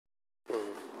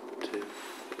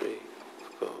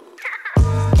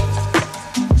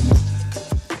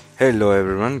Hello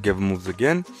everyone, Gav moves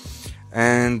again,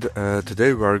 and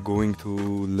today we are going to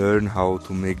learn how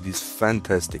to make these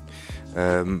fantastic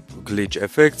glitch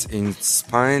effects in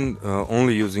Spine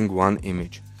only using one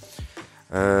image.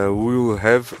 We will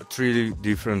have three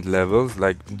different levels.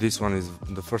 Like this one is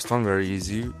the first one, very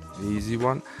easy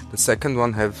one. The second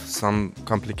one have some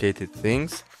complicated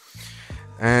things,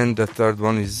 and the third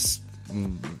one is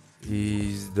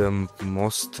the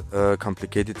most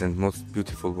complicated and most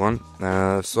beautiful one.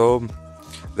 So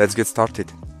let's get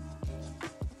started.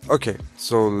 Okay,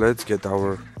 so let's get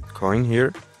our coin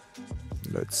here.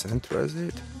 Let's centralize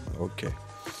it. Okay,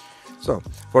 so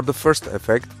for the first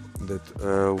effect that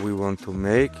we want to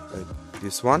make, like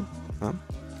this one,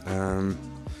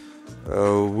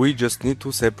 we just need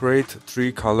to separate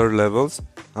three color levels,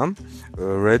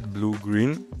 red, blue,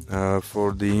 green,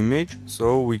 for the image,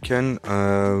 so we can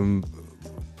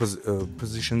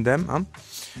position them,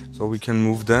 so we can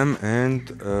move them and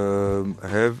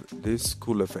have this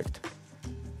cool effect.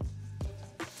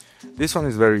 This one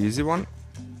is very easy one,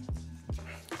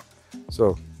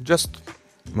 so just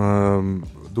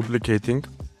duplicating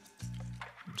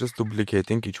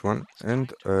each one,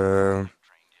 and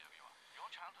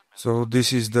so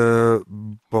this is the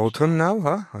bottom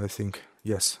now, I think.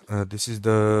 Yes, this is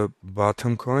the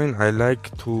bottom coin. I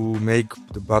like to make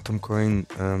the bottom coin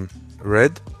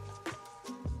red.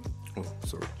 Oh,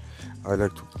 sorry. I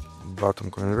like to bottom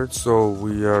coin red. So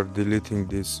we are deleting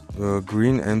this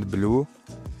green and blue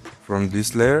from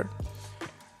this layer,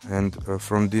 and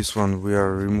from this one we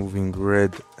are removing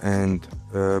red and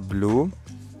blue,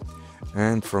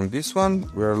 and from this one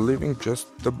we are leaving just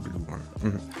the blue one.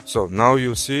 So now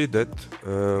you see that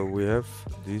we have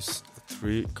these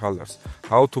three colors.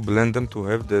 How to blend them to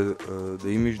have the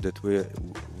image that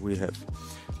we have.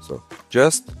 So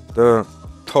just the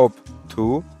top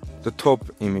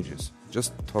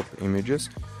images,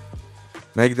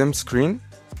 make them screen,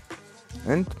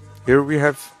 and here we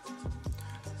have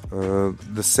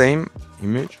the same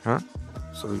image,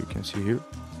 so you can see here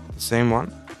the same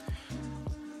one.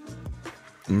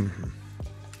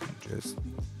 Just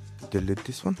delete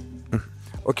this one.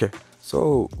 Okay,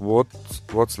 so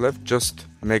what's left? Just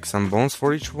make some bones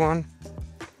for each one,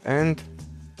 and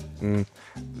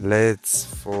let's,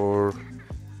 for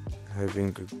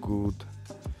having a good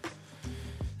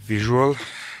visual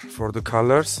for the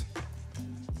colors,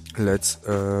 let's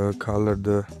color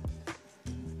the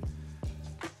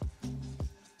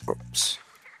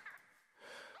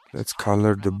let's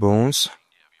color the bones.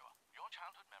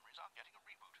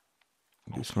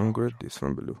 This one red, this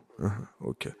one blue.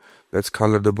 Okay, let's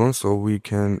color the bones so we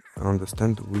can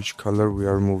understand which color we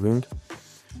are moving.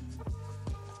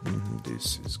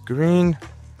 This is green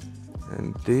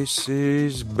and this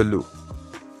is blue.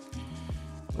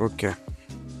 Okay.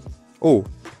 Oh.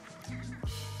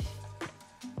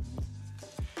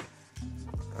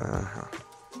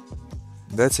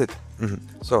 That's it.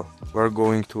 So we're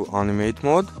going to animate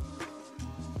mode.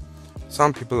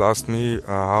 Some people ask me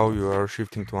how you are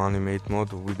shifting to animate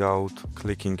mode without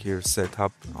clicking here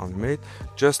setup animate.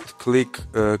 Just click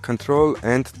control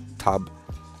and tab,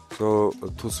 so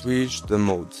to switch the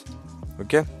modes.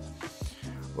 Okay,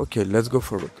 let's go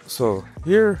forward. So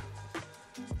here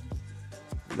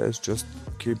let's just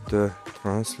keep the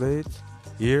translate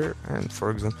here, and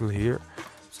for example here.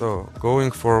 So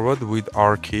going forward with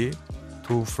R key,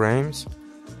 2 frames,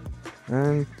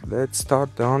 and let's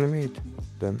start the animate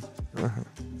them.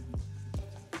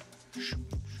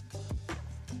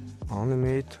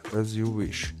 Animate as you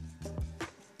wish.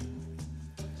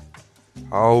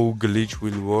 How glitch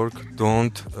will work,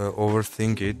 don't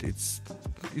overthink it. It's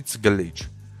glitch.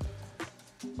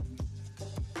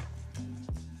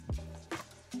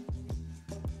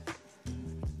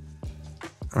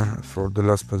 For the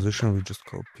last position we just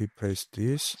copy paste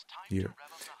this here.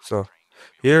 So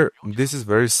here this is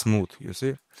very smooth, you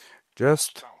see.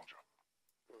 Just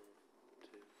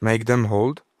make them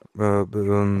hold,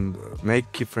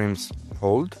 make keyframes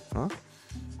hold.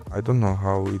 I don't know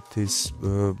how it is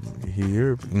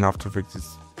here in After Effects.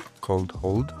 It's called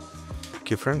hold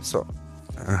keyframe. So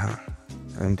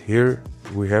and here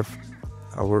we have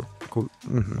our cool.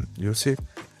 You see,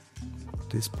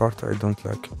 this part I don't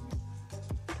like.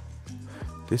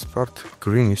 This part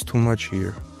green is too much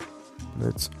here.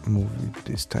 Let's move it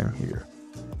this time here.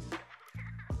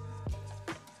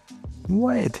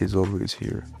 Why it is always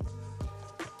here?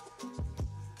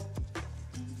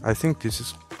 I think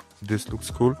this looks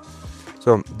cool.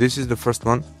 So this is the first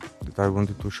one that I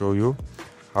wanted to show you,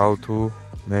 how to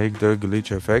make the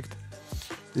glitch effect.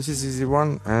 This is easy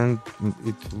one, and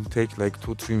it will take like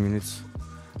 2-3 minutes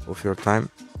of your time.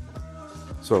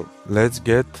 So let's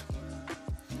get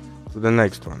to the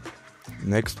next one.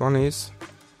 Next one is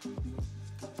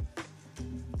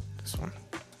this one.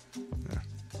 Yeah.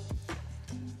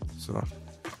 So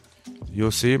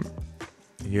you see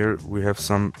here we have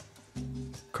some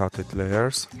cutted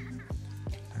layers,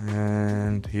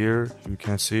 and here you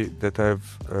can see that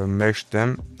I've meshed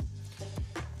them.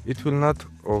 It will not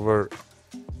over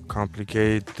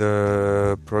complicate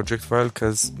the project file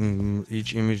because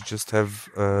each image just have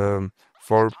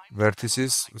 4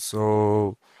 vertices,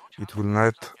 so it will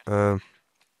not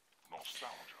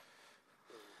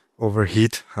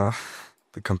overheat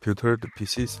the computer, the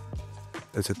PCs,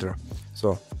 etc.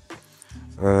 So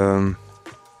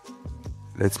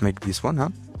let's make this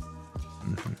one,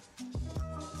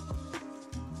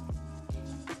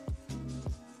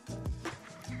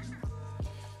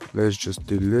 Let's just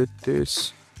delete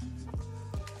this.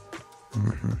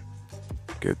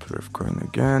 Get ref coin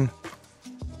again.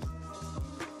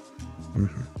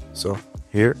 So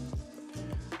here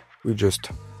we just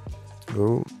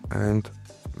go and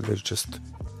let's just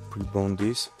pre-bone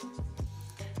this.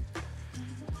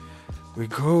 We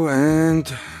go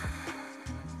and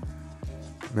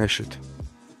mesh it.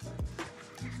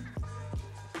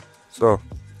 So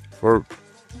for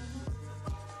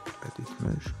edit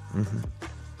mesh,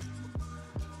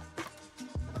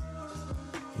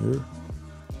 here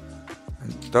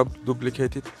and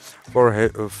duplicate it.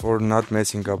 For not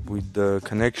messing up with the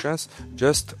connections,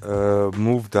 just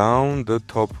move down the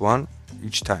top one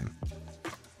each time.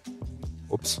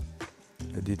 Oops,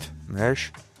 edit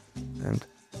mesh and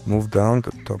move down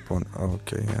the top one.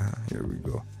 Okay, yeah, here we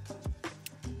go.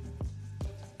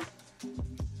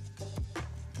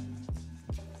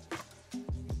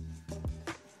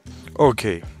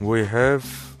 Okay, we have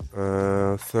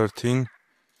 13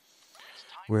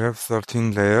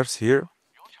 layers here.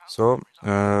 So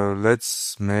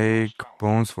let's make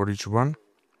bones for each one.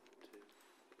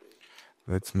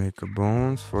 Let's make a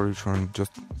bones for each one.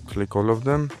 Just click all of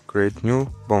them, create new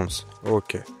bones.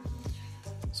 Okay.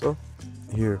 So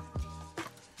here.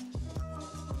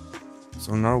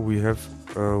 So now we have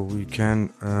we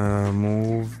can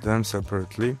move them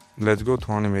separately. Let's go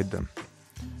to animate them.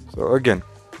 So again,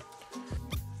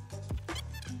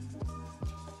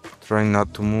 try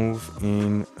not to move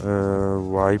in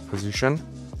Y position.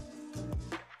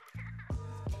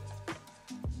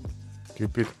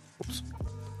 Keep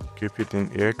it in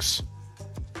X.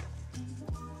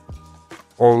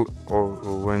 All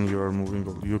when you are moving,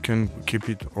 you can keep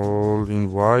it all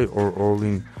in Y or all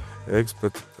in X,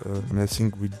 but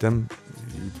messing with them,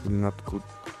 it will not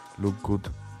look good,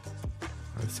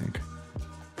 I think.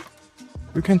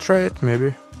 You can try it,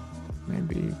 maybe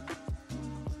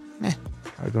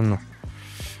I don't know.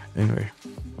 Anyway,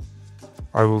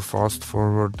 I will fast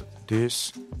forward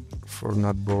this for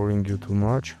not boring you too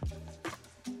much.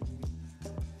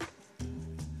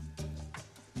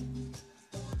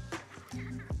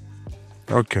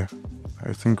 Okay,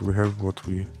 I think we have what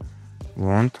we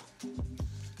want.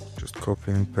 Just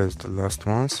copy and paste the last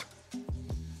ones.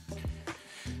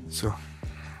 So,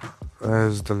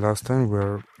 as the last time,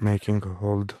 we're making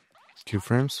hold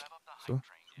keyframes. So,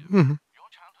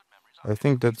 I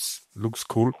think that looks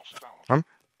cool.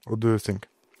 What do you think?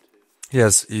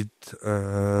 Yes, it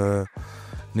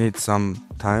needs some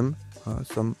time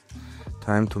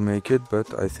to make it,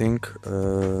 but I think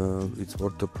it's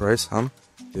worth the price,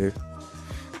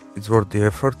 It's worth the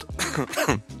effort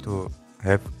to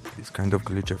have this kind of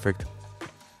glitch effect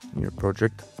in your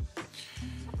project.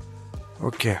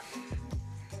 Okay,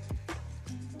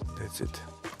 that's it.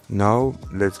 Now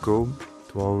let's go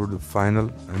to our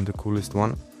final and the coolest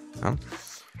one.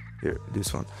 Here,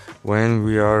 this one. When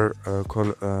we are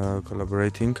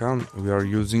collaborating, we are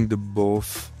using the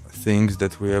both things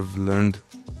that we have learned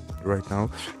right now.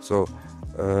 So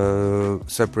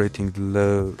separating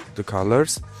the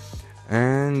colors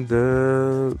and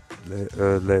the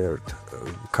layered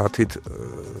cutted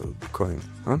coin.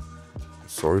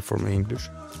 Sorry for my English.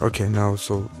 Okay, now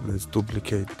so let's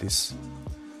duplicate this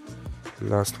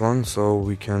last one so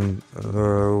we can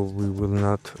we will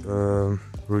not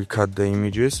recut the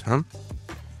images.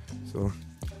 So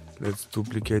let's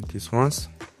duplicate these ones.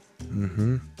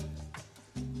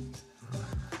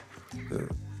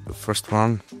 The first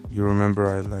one, you remember,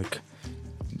 I like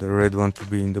the red one to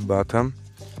be in the bottom.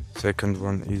 Second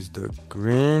one is the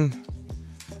green,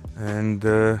 and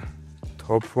the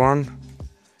top one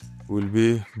will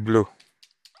be blue.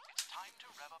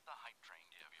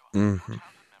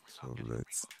 So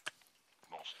let's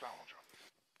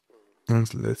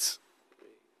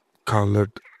color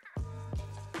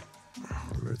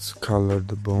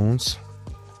the bones.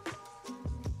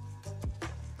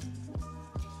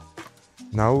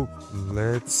 Now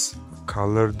let's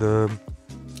color the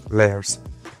layers.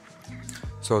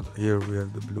 So here we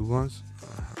have the blue ones.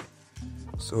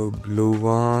 So blue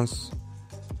ones.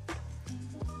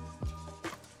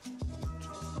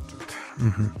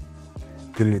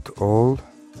 Delete all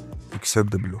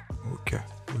except the blue. Okay,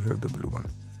 we have the blue one.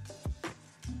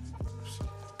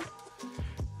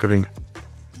 Green.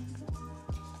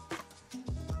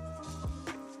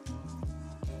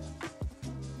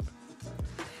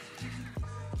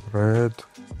 Red,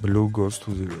 blue goes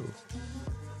to 0.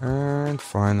 And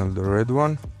final, the red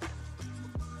one.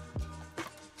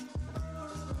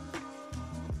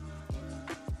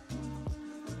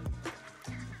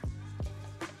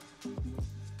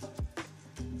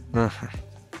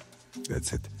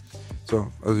 That's it.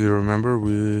 So as you remember,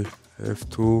 we have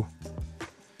to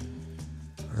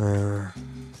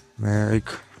make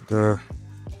the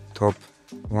top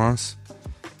ones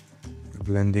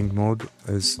blending mode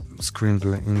as screen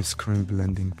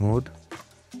blending mode.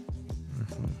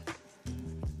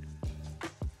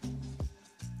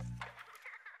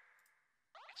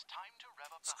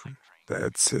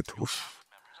 That's it. Oof.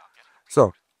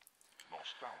 So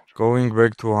going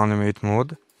back to animate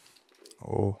mode.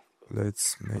 Oh,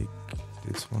 let's make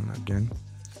this one again.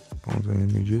 Mountain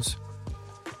images.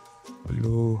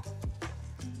 Blue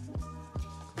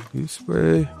this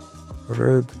way,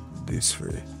 red this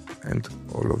way, and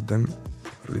all of them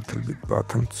a little bit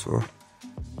bottomed so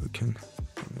we can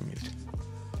animate.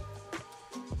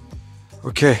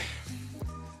 Okay,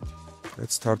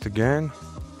 let's start again.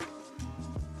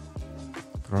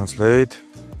 Translate.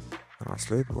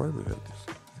 Why we have this?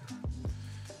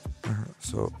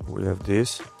 So we have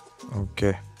this.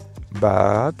 Okay,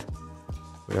 but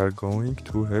we are going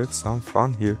to have some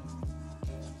fun here.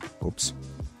 Oops.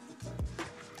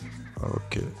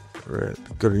 Okay, red,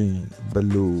 green,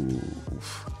 blue.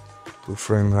 2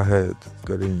 frames ahead,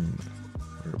 green,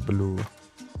 blue.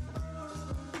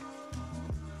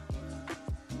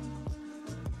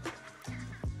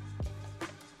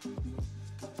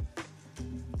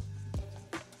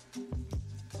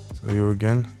 So here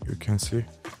again, you can see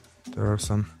there are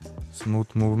some smooth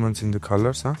movements in the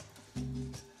colors, huh?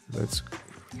 Let's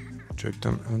check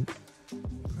them and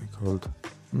make hold.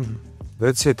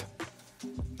 That's it.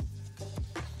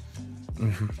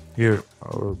 Here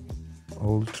are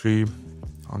all 3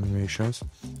 animations.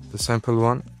 The sample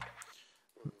one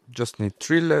just need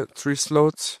 3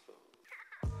 slots.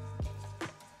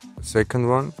 The second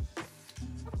one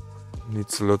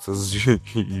needs slots as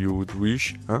you would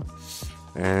wish, huh?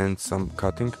 And some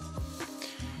cutting.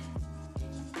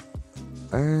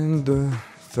 And the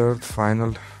third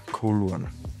final cool one.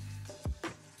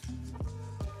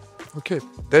 Okay,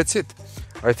 that's it.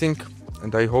 I think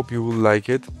and I hope you will like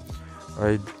it.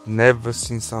 I never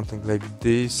seen something like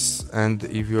this, and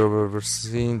if you have ever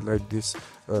seen like this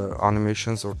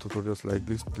animations or tutorials like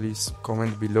this, please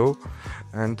comment below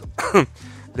and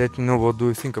let me know what do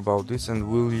you think about this, and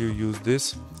will you use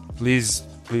this. Please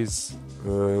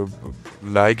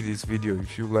like this video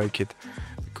if you like it,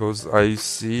 because I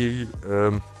see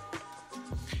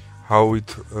how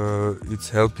it's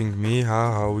helping me,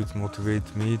 how it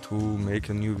motivates me to make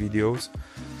a new videos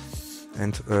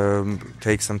and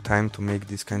take some time to make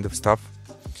this kind of stuff.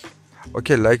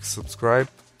 Okay, like, subscribe,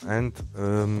 and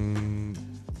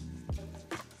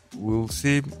we'll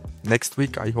see next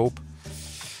week, I hope.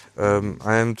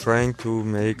 I am trying to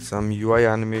make some UI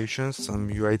animations, some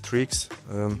UI tricks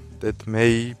that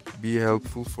may be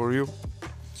helpful for you.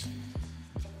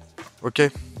 Okay,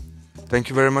 thank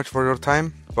you very much for your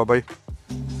time. Bye bye.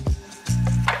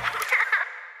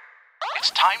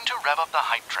 It's time to rev up the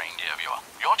hype train, dear viewer.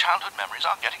 Your childhood memories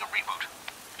are getting a reboot.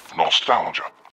 Nostalgia.